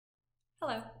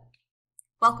Hello.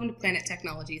 Welcome to Planet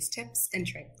Technologies Tips and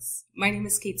Tricks. My name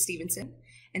is Kate Stevenson,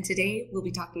 and today we'll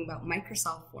be talking about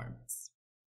Microsoft Forms.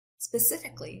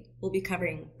 Specifically, we'll be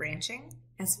covering branching,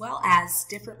 as well as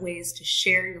different ways to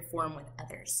share your form with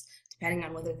others, depending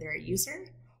on whether they're a user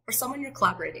or someone you're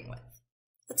collaborating with.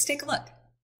 Let's take a look.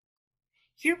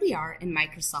 Here we are in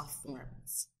Microsoft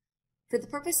Forms. For the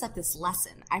purpose of this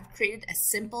lesson, I've created a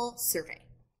simple survey.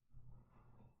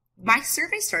 My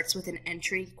survey starts with an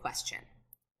entry question.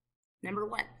 Number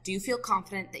 1, do you feel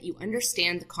confident that you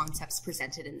understand the concepts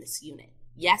presented in this unit?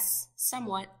 Yes,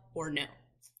 somewhat, or no.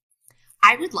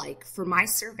 I would like for my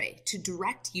survey to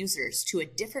direct users to a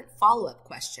different follow-up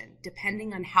question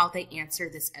depending on how they answer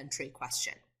this entry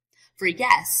question. For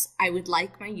yes, I would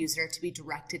like my user to be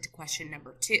directed to question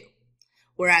number 2.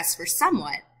 Whereas for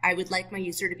somewhat, I would like my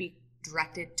user to be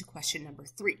directed to question number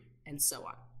 3, and so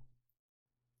on.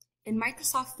 In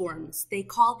Microsoft Forms, they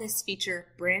call this feature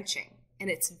branching,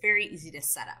 and it's very easy to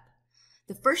set up.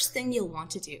 The first thing you'll want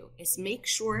to do is make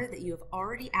sure that you have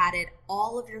already added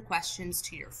all of your questions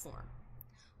to your form.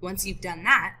 Once you've done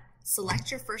that,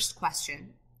 select your first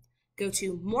question, go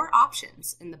to More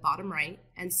Options in the bottom right,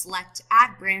 and select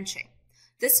Add Branching.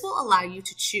 This will allow you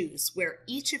to choose where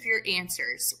each of your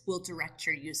answers will direct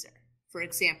your user. For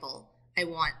example, I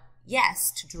want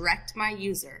yes to direct my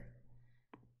user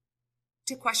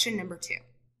to question number 2.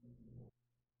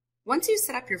 Once you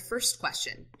set up your first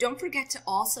question, don't forget to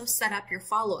also set up your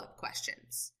follow-up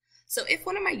questions. So if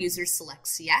one of my users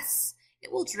selects yes,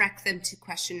 it will direct them to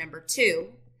question number 2,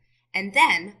 and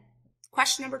then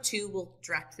question number 2 will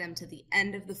direct them to the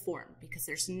end of the form because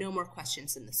there's no more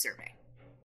questions in the survey.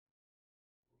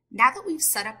 Now that we've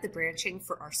set up the branching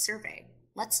for our survey,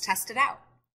 let's test it out.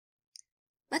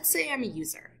 Let's say I'm a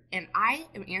user and I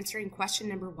am answering question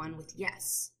number 1 with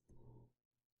yes.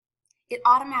 It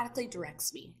automatically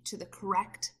directs me to the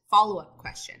correct follow-up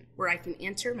question where I can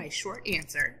enter my short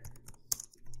answer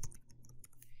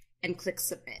and click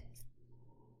Submit.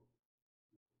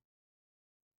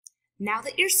 Now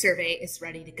that your survey is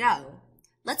ready to go,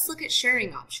 let's look at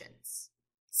sharing options.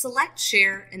 Select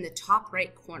Share in the top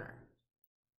right corner.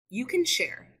 You can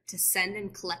share to send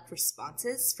and collect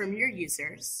responses from your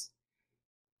users,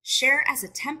 share as a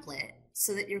template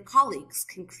so that your colleagues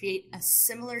can create a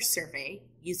similar survey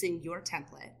using your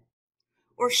template,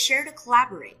 or share to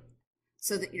collaborate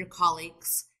so that your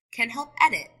colleagues can help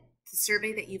edit the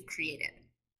survey that you've created.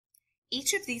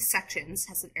 Each of these sections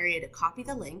has an area to copy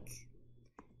the link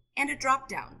and a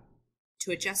drop-down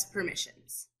to adjust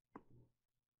permissions.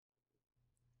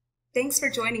 Thanks for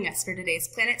joining us for today's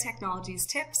Planet Technologies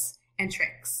Tips and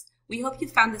Tricks. We hope you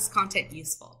found this content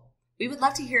useful. We would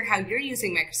love to hear how you're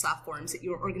using Microsoft Forms at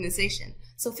your organization,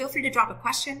 so feel free to drop a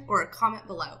question or a comment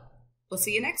below. We'll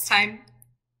see you next time.